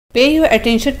Pay your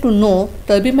attention to know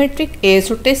Turbidimetric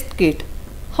ASO test kit,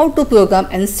 how to program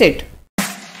and set.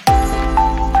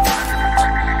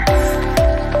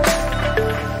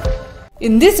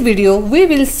 In this video, we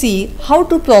will see how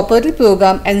to properly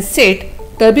program and set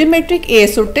Turbidimetric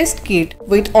ASO test kit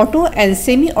with auto and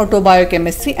semi-auto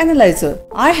biochemistry analyzer.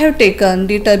 I have taken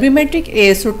the Turbidimetric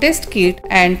ASO test kit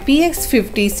and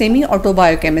PX50 semi-auto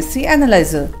biochemistry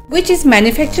analyzer, which is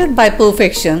manufactured by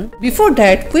Perfexn. Before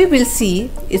that, we will see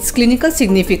its clinical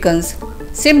significance,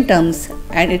 symptoms,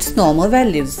 and its normal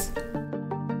values.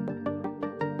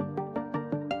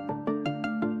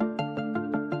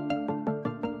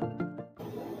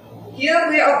 Here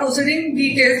we are proceeding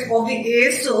the test of the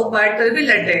ASO by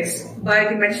Turbilatex by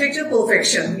the manufacturer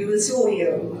Perfexn. You will see over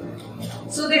here.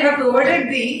 So they have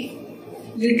provided the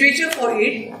literature for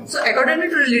it. So according to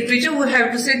the literature, we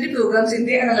have to set the programs in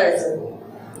the analyzer.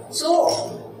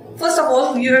 So first of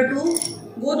all, you have to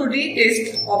go to the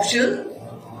test option.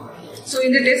 So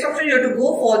in the test option, you have to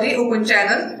go for the open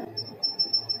channel.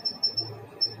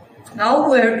 Now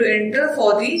we have to enter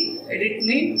for the edit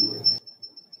name.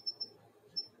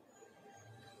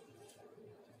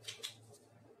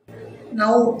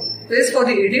 Now press for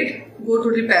the edit, go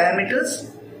to the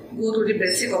parameters, go to the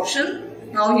basic option.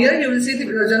 Now here you will see the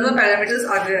general parameters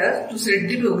are there to set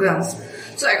the programs.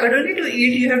 So according to it,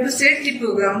 you have to set the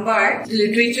program by the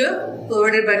literature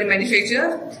provided by the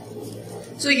manufacturer.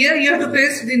 So here you have to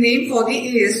press the name for the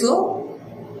ASO.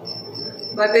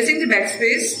 By pressing the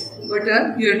backspace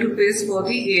button, you have to press for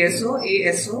the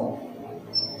ASO.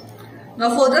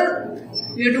 Now further,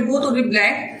 you have to go to the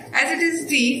blank. As it is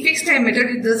the fixed time method,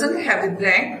 it doesn't have the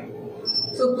blank.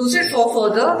 So proceed for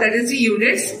further, that is the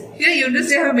units. Here units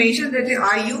they have mentioned that the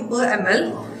IU per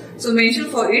ml. So mention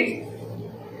for it.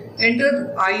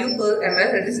 Enter IU per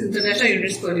ml, that is international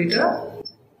units per liter.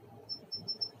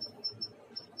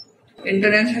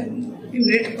 International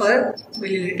unit per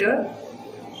milliliter.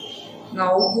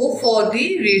 Now go for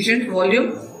the reagent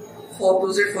volume for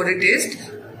proceed for the test.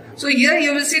 So here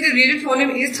you will see the reagent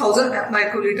volume is 1000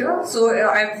 microliter. So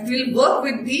I will work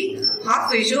with the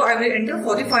half ratio. I will enter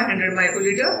for the 500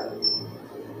 microliter.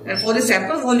 And for the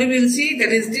sample volume you will see that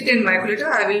is the 10 microliter.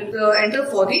 I will enter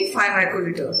for the 5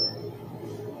 microliter.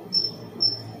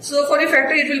 So for the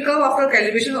factor it will come after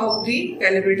calibration of the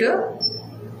calibrator.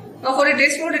 Now for the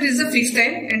test mode it is the fixed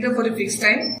time. Enter for the fixed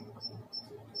time.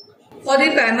 For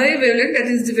the primary wavelength, that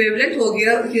is the wavelength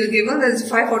here given, that is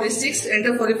 546.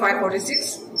 Enter for the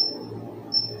 546.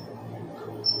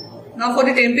 Now for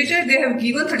the temperature, they have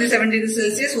given 37 degrees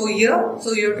Celsius over here.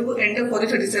 So you have to enter for the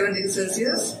 37 degrees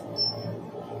Celsius.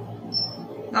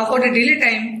 Now for the delay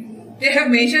time, they have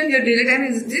mentioned your delay time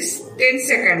is this 10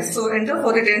 seconds. So enter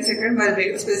for the 10 seconds by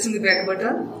pressing the back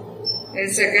button. 10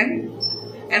 seconds.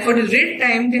 And for the read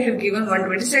time, they have given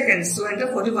 120 seconds. So enter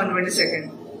for the 120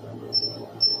 seconds.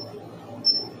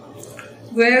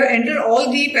 We have entered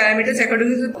all the parameters according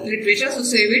to the literature. So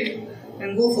save it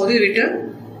and go for the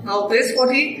return. Now press for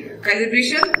the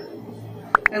calibration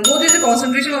and go to the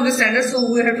concentration of the standard. So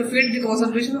we have to fit the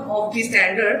concentration of the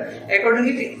standard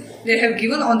accordingly. They have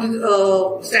given on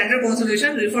the standard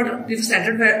concentration refer to the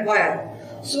standard wire.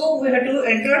 So we have to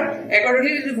enter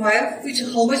accordingly to the wire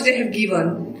how much they have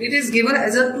given. It is given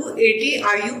as a 280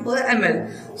 IU per ml.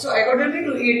 So accordingly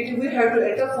to it we have to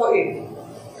enter for it.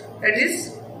 That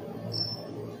is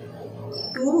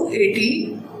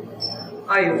 280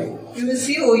 IU. You will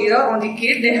see over here on the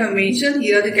kit they have mentioned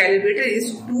here the calibrator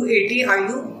is 280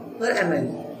 IU per ml.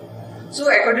 So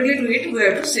accordingly to it we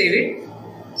have to save it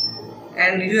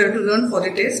and you have to run for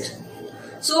the test.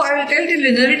 So I will tell the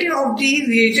linearity of the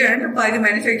reagent by the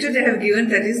manufacturer they have given,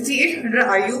 that is the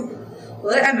 800 IU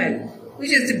per ml,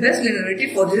 which is the best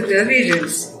linearity for their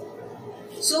reagents.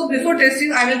 So before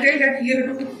testing I will tell that you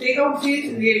have to take out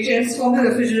the reagents from the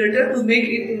refrigerator to make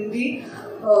it in the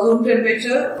room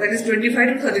temperature, that is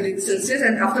 25 to 30 degrees Celsius,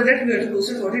 and after that we have to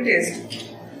proceed for the test.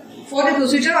 For the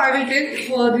procedure I will tell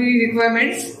for the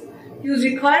requirements. You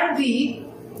require the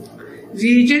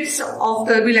reagents of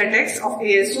Turbilatex of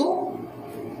ASO.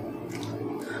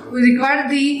 We require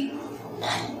the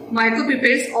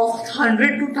micropipettes of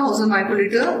 100 to 1000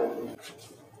 microliter.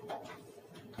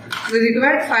 We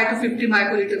require 5 to 50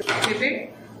 microliter pipette,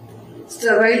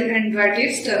 sterile and dry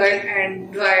tips, sterile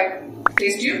and dry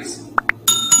test tubes,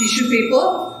 tissue paper,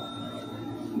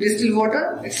 distilled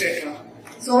water, etc.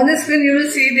 So on the screen you will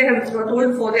see they have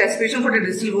told for the aspiration for the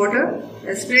distilled water.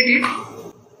 Aspirate it.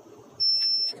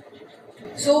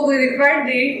 So we require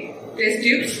the test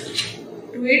tubes.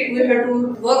 To it we have to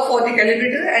work for the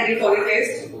calibrator and for the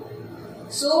test.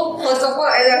 So first of all,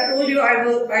 as I told you, I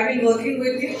will be working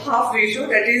with the half ratio,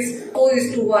 that is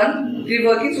 4:1. the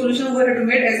working solution we have to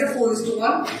make as a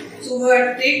 4:1. So we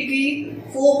have to take the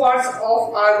 4 parts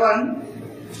of R1,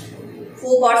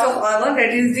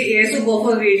 that is the ASO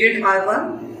Buffered Reagent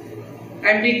R1. I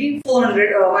am taking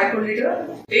 400 microliter,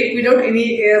 take without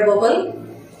any air bubble.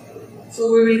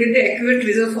 So we will get the accurate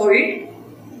result for it.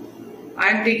 I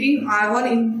am taking R1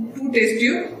 in 2 test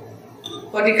tubes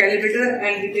for the calibrator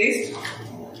and the test.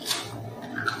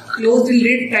 Close the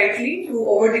lid tightly to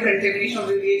avoid the contamination of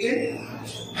the reagent.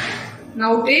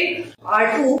 Now take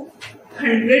R2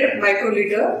 100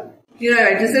 microliter. Here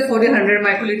I just said for the 100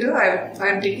 microliter, I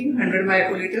am taking 100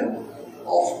 microliter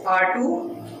of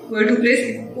R2. We have to place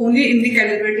it only in the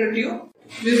calibrator tube.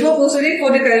 Before proceeding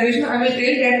for the calibration, I will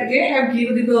tell that they have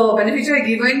given the beneficiary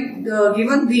given the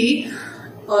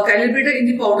calibrator in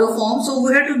the powder form. So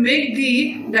we have to make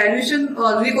the dilution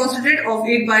reconcentrate of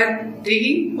it by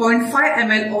taking 0.5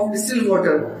 ml of distilled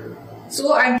water.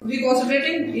 So I am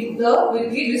reconcentrating it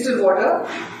with the distilled water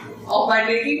by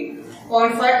taking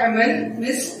 0.5 ml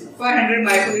means 500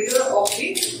 microliter of the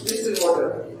distilled water.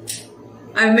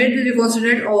 I made the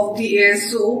reconcentrate of the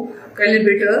ASO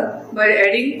calibrator by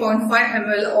adding 0.5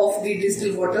 ml of the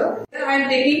distilled water. Then I am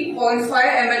taking 0.5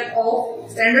 ml of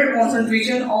standard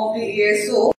concentration of the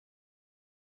ASO.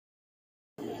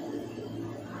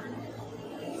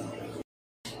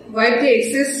 Wipe the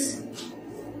excess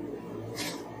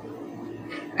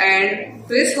and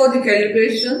press for the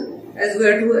calibration as we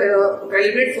have to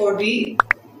calibrate for the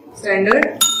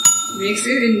standard. Mix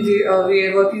it in the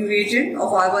working reagent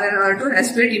of R1 and R2 and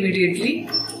aspirate immediately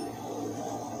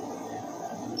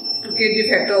to get the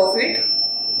factor of it.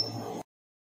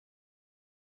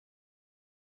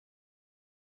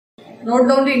 Note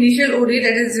down the initial OD,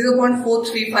 that is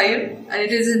 0.435, and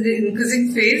it is in the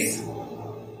increasing phase.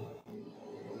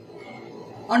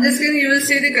 On the screen you will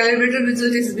see the calibrator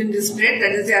result has been displayed,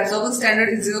 that is the absorbance standard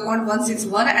is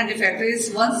 0.161 and the factor is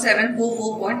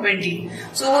 1744.20.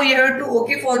 So you have to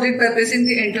OK for the pressing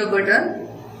the enter button.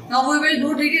 Now we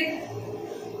will do the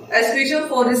aspiration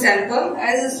for the sample.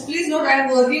 Please note I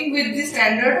am working with the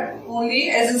standard only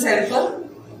as a sample.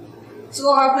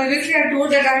 So previously I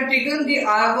told that I have taken the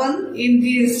R1 in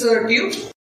the insert tube.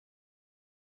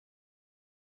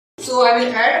 So I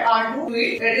will add R2 to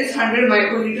it, that is 100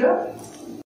 microliter.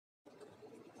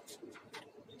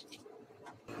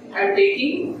 I am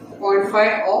taking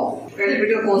 0.5 of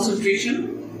calibrator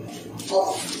concentration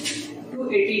of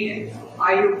 280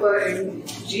 IU per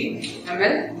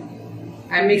ml.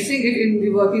 I am mixing it in the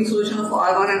working solution of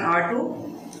R1 and R2.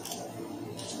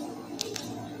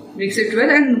 Mix it well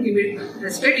and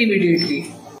aspirate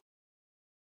immediately.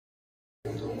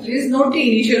 Please note the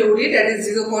initial OD, that is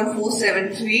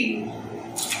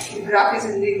 0.473. The graph is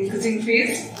in the increasing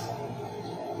phase.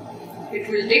 It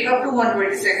will take up to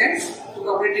 120 seconds to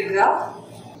complete the graph.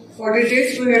 For the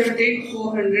test, we have to take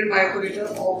 400 microliter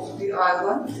of the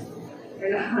R1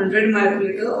 and 100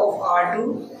 microliter of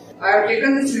R2. I have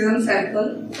taken the serum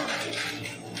sample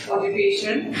for the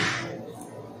patient.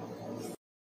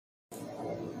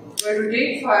 We have to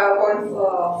take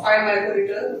 5.5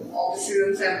 microliter of the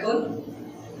serum sample.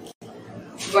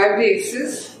 Wipe the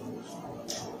excess.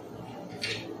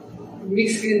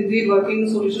 Mix in the working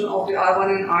solution of the R1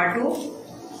 and R2.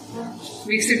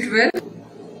 Mix it well.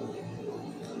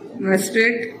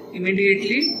 Aspirate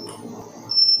immediately.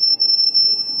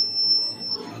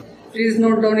 Please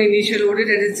note down initial OD,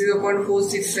 that is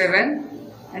 0.467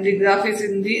 and the graph is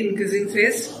in the increasing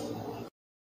phase.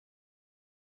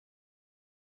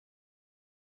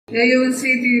 Here you will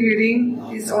see the reading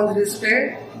is on the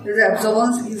display. The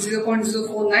absorbance is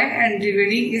 0.049 and the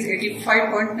reading is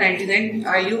 85.99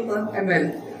 IU per ml.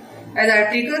 As I have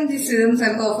taken the serum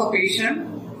sample of a patient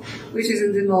which is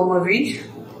in the normal range,